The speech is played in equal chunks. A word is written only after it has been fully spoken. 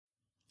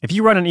If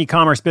you run an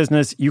e-commerce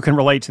business, you can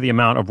relate to the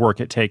amount of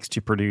work it takes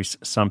to produce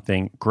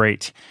something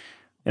great.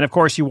 And of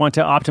course, you want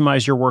to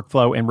optimize your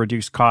workflow and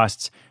reduce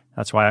costs.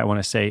 That's why I want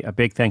to say a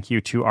big thank you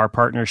to our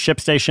partner,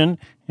 ShipStation,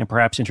 and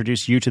perhaps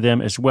introduce you to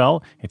them as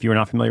well. If you're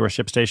not familiar with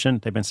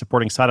ShipStation, they've been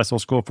supporting Side Hustle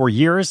School for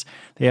years.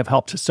 They have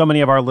helped so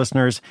many of our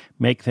listeners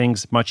make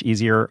things much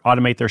easier,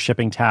 automate their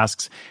shipping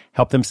tasks,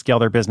 help them scale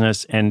their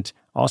business, and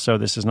also,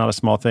 this is not a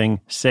small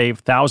thing, save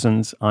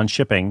thousands on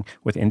shipping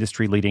with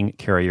industry-leading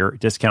carrier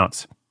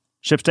discounts.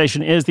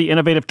 ShipStation is the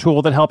innovative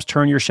tool that helps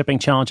turn your shipping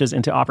challenges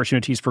into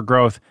opportunities for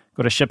growth.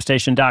 Go to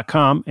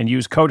ShipStation.com and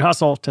use code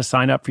HUSTLE to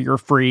sign up for your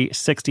free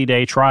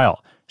 60-day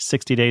trial.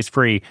 60 days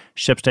free.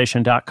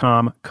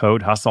 ShipStation.com,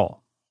 code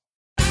HUSTLE.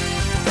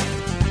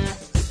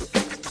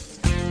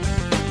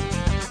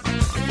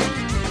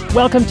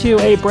 Welcome to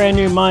a brand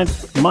new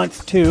month,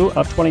 month 2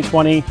 of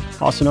 2020,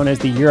 also known as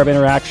the Year of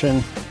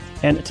Interaction.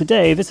 And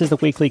today, this is the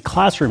weekly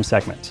classroom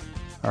segment.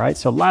 All right,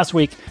 so last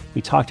week,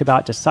 we talked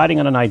about deciding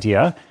on an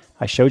idea.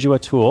 I showed you a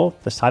tool,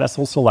 the Side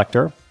Hustle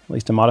Selector, at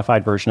least a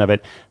modified version of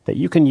it, that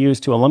you can use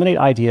to eliminate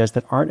ideas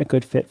that aren't a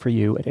good fit for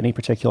you at any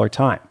particular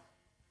time,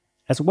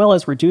 as well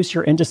as reduce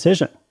your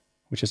indecision,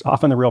 which is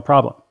often the real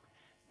problem.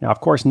 Now, of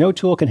course, no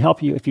tool can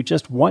help you if you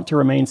just want to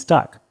remain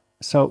stuck,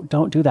 so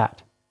don't do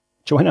that.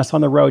 Join us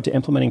on the road to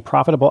implementing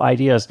profitable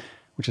ideas,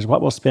 which is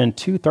what we'll spend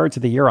 2/3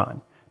 of the year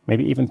on,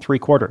 maybe even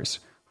 3/4,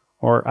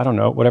 or I don't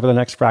know, whatever the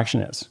next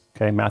fraction is.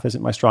 Okay, math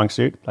isn't my strong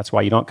suit. That's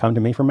why you don't come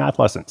to me for math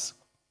lessons.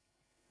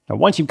 Now,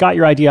 once you've got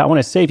your idea, I want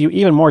to save you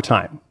even more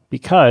time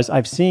because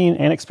I've seen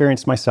and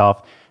experienced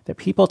myself that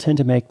people tend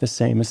to make the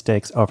same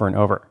mistakes over and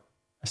over,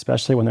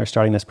 especially when they're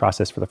starting this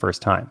process for the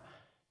first time.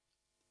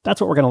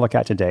 That's what we're going to look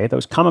at today,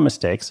 those common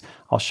mistakes.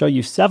 I'll show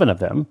you 7 of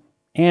them,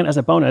 and as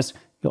a bonus,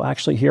 you'll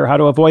actually hear how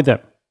to avoid them.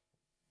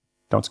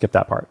 Don't skip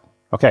that part.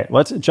 Okay,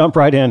 let's jump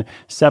right in.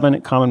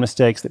 7 common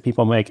mistakes that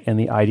people make in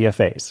the idea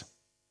phase.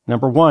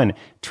 Number 1,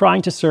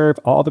 trying to serve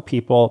all the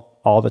people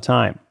all the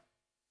time.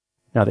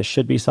 Now, this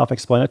should be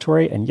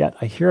self-explanatory, and yet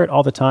I hear it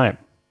all the time.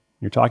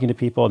 You're talking to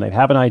people, and they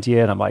have an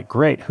idea, and I'm like,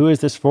 great, who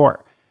is this for?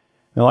 And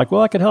they're like,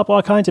 well, it could help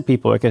all kinds of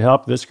people. It could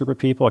help this group of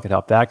people. It could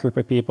help that group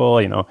of people,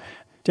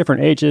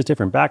 different ages,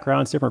 different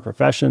backgrounds, different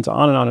professions,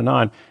 on and on and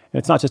on. And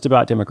it's not just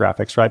about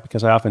demographics, right?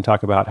 Because I often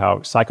talk about how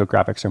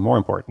psychographics are more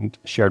important,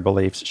 shared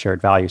beliefs,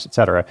 shared values,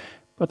 etc.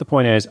 But the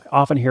point is, I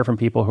often hear from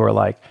people who are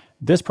like,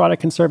 this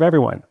product can serve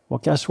everyone. Well,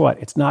 guess what?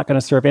 It's not going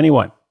to serve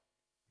anyone.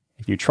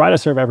 If you try to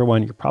serve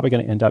everyone, you're probably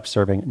going to end up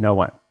serving no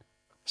one.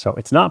 So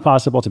it's not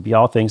possible to be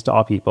all things to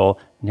all people.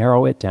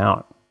 Narrow it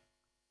down.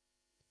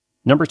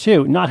 Number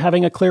 2, not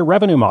having a clear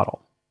revenue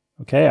model.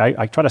 Okay,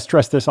 I try to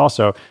stress this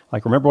also.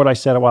 Like, remember what I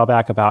said a while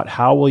back about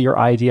how will your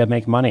idea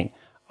make money?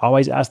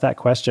 Always ask that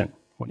question.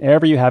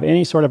 Whenever you have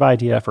any sort of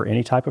idea for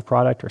any type of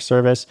product or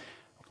service,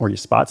 or you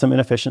spot some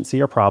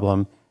inefficiency or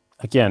problem,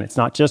 again, it's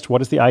not just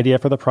what is the idea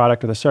for the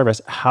product or the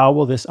service, how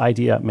will this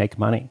idea make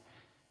money?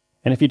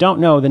 And if you don't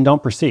know, then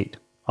don't proceed.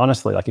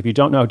 Honestly, if you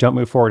don't know, don't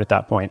move forward at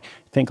that point.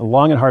 Think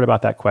long and hard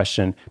about that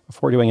question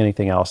before doing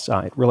anything else.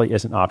 It really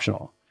isn't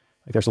optional.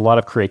 There's a lot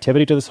of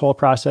creativity to this whole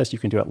process. You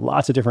can do it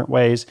lots of different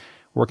ways,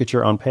 work at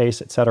your own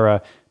pace,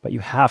 etc. But you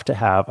have to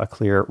have a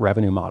clear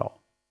revenue model.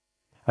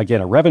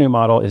 Again, a revenue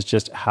model is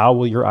just how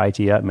will your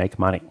idea make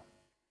money?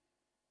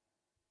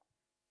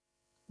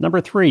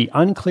 Number 3,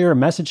 unclear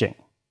messaging.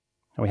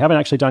 Now, we haven't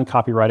actually done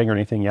copywriting or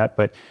anything yet,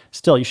 but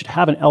still, you should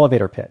have an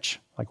elevator pitch.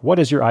 Like, what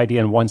is your idea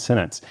in one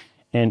sentence?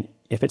 And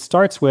if it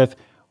starts with,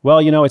 well,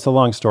 it's a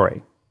long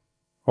story,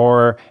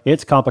 or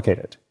it's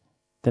complicated,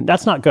 then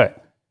that's not good.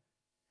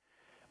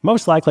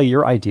 Most likely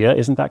your idea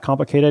isn't that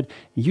complicated,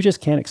 you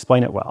just can't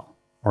explain it well,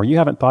 or you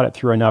haven't thought it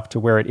through enough to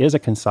where it is a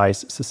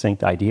concise,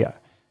 succinct idea.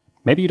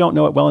 Maybe you don't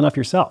know it well enough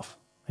yourself,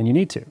 and you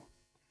need to.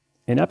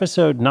 In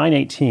episode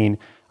 918,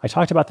 I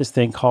talked about this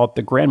thing called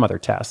the grandmother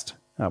test,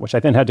 which I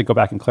then had to go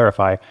back and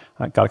clarify.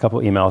 I got a couple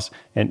of emails,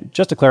 and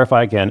just to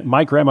clarify again,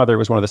 my grandmother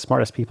was one of the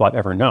smartest people I've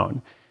ever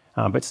known.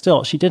 But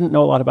still, she didn't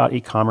know a lot about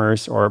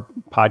e-commerce or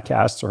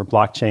podcasts or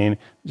blockchain. It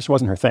just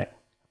wasn't her thing.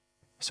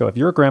 So if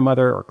your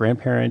grandmother or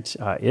grandparent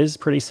is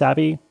pretty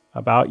savvy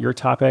about your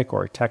topic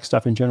or tech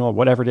stuff in general,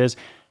 whatever it is,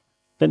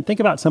 then think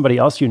about somebody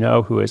else you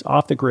know who is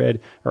off the grid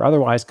or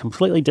otherwise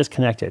completely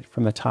disconnected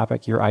from the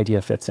topic your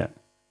idea fits in.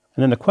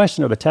 And then the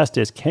question or the test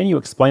is, can you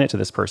explain it to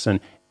this person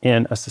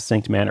in a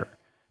succinct manner?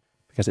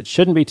 Because it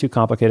shouldn't be too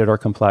complicated or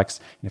complex.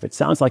 And if it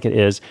sounds like it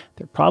is,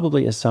 there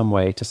probably is some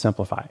way to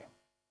simplify.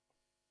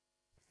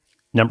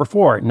 Number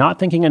 4, not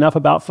thinking enough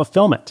about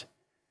fulfillment.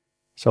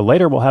 So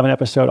later we'll have an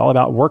episode all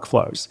about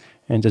workflows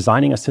and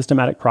designing a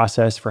systematic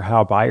process for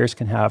how buyers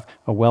can have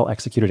a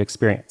well-executed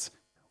experience,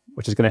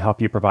 which is going to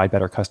help you provide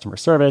better customer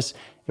service.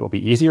 It will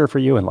be easier for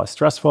you and less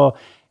stressful.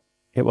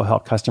 It will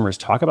help customers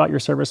talk about your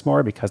service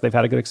more because they've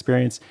had a good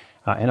experience.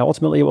 And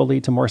ultimately, it will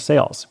lead to more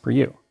sales for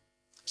you.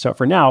 So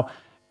for now,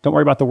 don't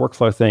worry about the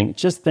workflow thing.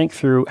 Just think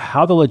through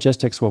how the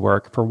logistics will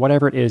work for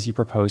whatever it is you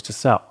propose to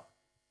sell.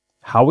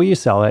 How will you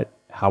sell it?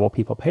 How will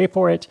people pay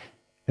for it?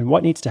 And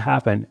what needs to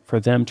happen for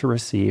them to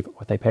receive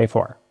what they pay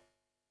for?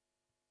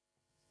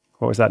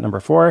 What was that, number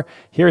 4?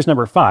 Here's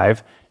number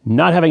 5,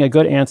 not having a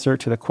good answer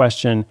to the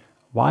question,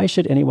 why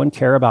should anyone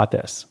care about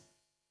this?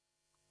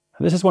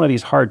 This is one of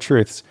these hard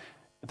truths.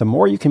 The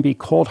more you can be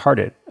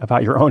cold-hearted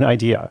about your own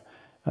idea,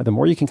 the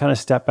more you can kind of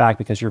step back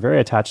because you're very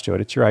attached to it.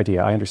 It's your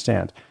idea, I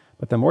understand.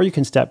 But the more you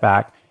can step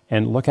back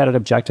and look at it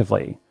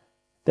objectively,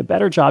 the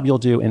better job you'll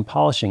do in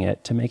polishing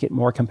it to make it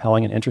more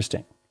compelling and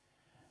interesting.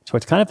 So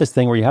it's kind of this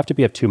thing where you have to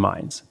be of two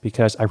minds,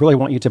 because I really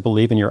want you to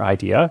believe in your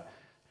idea.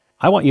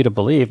 I want you to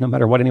believe no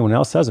matter what anyone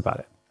else says about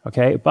it,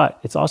 okay? But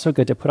it's also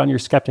good to put on your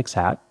skeptic's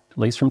hat, at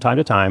least from time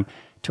to time,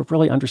 to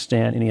really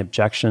understand any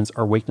objections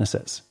or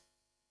weaknesses.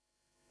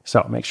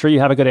 So make sure you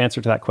have a good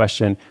answer to that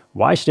question.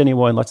 Why should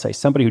anyone, let's say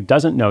somebody who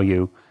doesn't know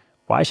you,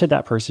 why should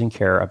that person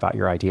care about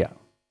your idea?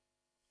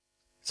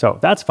 So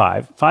that's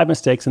 5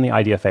 mistakes in the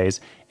idea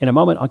phase. In a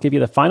moment, I'll give you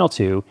the final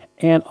 2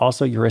 and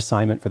also your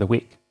assignment for the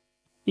week.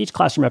 Each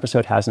classroom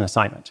episode has an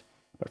assignment.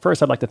 But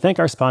first, I'd like to thank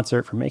our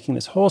sponsor for making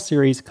this whole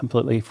series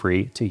completely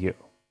free to you.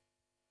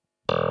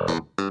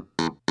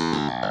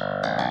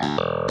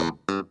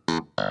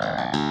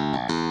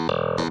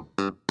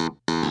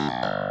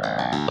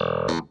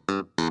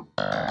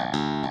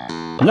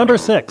 Number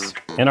 6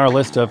 in our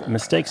list of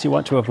mistakes you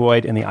want to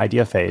avoid in the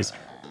idea phase.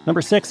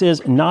 Number 6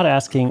 is not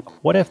asking,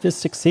 what if this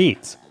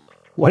succeeds?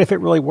 What if it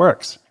really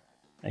works?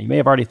 Now, you may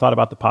have already thought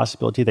about the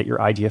possibility that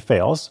your idea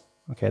fails.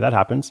 Okay, that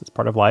happens. It's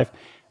part of life.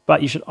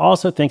 But you should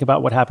also think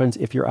about what happens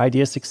if your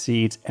idea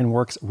succeeds and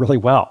works really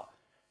well.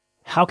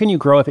 How can you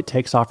grow if it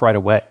takes off right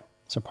away?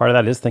 So part of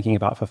that is thinking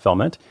about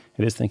fulfillment.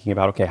 It is thinking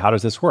about, okay, how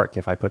does this work?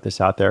 If I put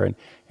this out there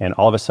and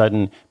all of a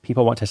sudden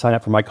people want to sign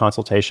up for my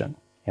consultation,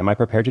 am I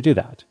prepared to do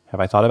that? Have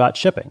I thought about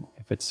shipping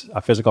if it's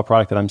a physical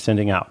product that I'm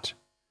sending out?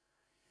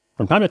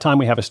 From time to time,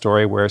 we have a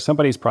story where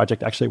somebody's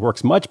project actually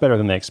works much better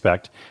than they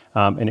expect,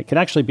 and it can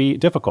actually be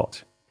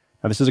difficult.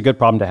 Now, this is a good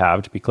problem to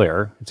have, to be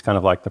clear. It's kind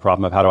of like the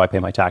problem of how do I pay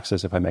my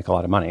taxes if I make a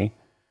lot of money?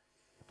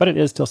 But it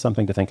is still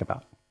something to think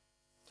about.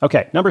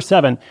 Okay, number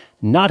 7,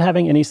 not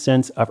having any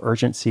sense of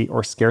urgency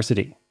or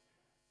scarcity.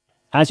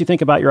 As you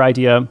think about your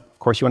idea, of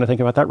course, you want to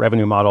think about that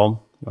revenue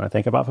model. You want to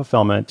think about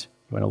fulfillment.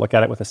 You want to look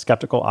at it with a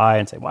skeptical eye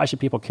and say, why should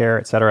people care,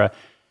 et cetera.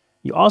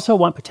 You also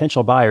want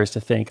potential buyers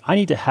to think, I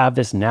need to have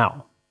this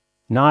now.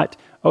 Not,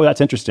 oh, that's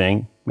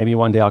interesting. Maybe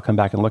one day I'll come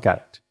back and look at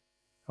it.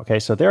 Okay,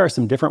 so there are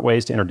some different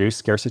ways to introduce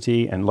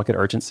scarcity and look at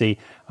urgency.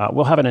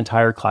 We'll have an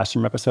entire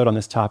classroom episode on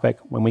this topic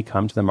when we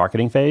come to the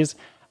marketing phase.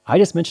 I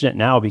just mention it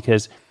now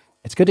because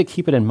it's good to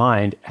keep it in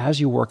mind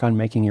as you work on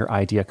making your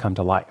idea come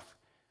to life.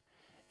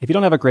 If you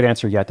don't have a great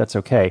answer yet, that's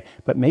okay,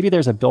 but maybe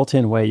there's a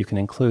built-in way you can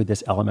include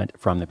this element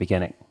from the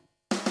beginning.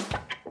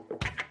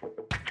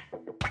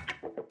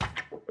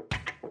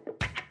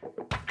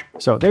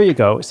 So there you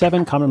go,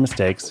 7 common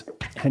mistakes,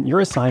 and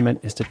your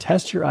assignment is to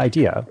test your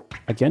idea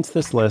against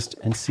this list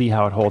and see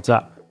how it holds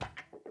up.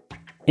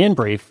 In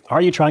brief,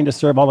 are you trying to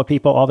serve all the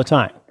people all the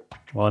time?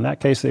 Well, in that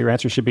case, your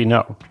answer should be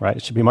no, right?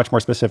 It should be much more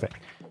specific.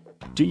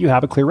 Do you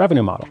have a clear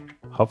revenue model?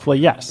 Hopefully,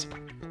 yes.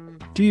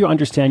 Do you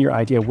understand your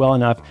idea well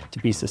enough to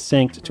be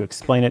succinct, to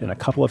explain it in a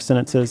couple of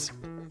sentences?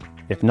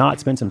 If not,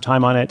 spend some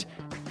time on it.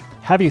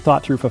 Have you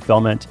thought through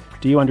fulfillment?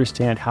 Do you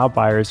understand how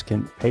buyers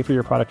can pay for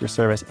your product or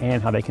service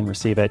and how they can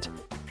receive it?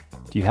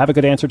 Do you have a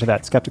good answer to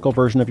that skeptical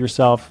version of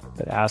yourself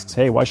that asks,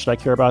 hey, why should I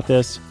care about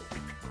this?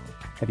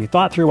 Have you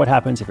thought through what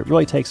happens if it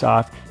really takes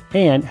off?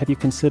 And have you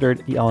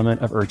considered the element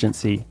of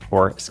urgency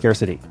or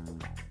scarcity?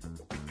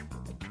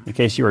 In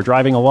case you are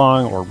driving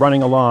along or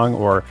running along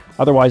or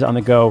otherwise on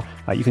the go,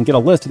 you can get a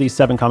list of these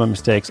 7 common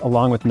mistakes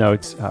along with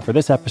notes for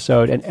this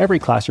episode and every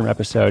classroom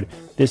episode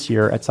this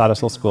year at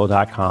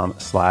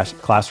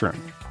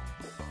sidehustleschool.com/classroom.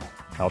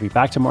 I'll be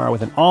back tomorrow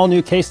with an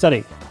all-new case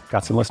study.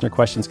 Got some listener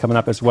questions coming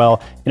up as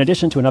well, in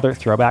addition to another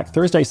Throwback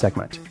Thursday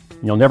segment.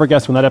 And you'll never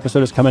guess when that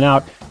episode is coming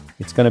out.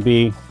 It's going to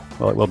be,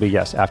 well, it will be,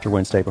 yes, after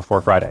Wednesday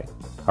before Friday.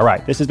 All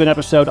right, this has been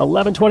episode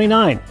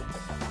 1129.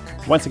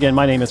 Once again,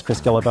 my name is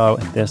Chris Guillebeau,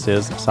 and this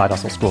is Side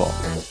Hustle School.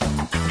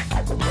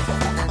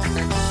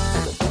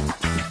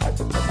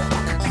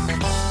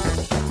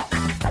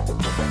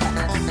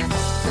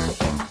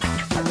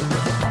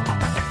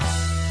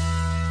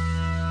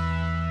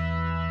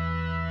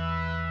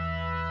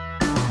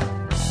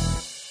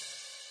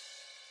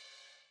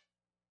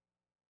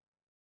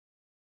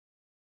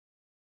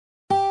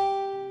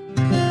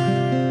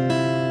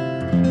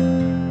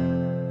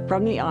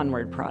 From the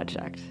Onward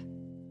Project.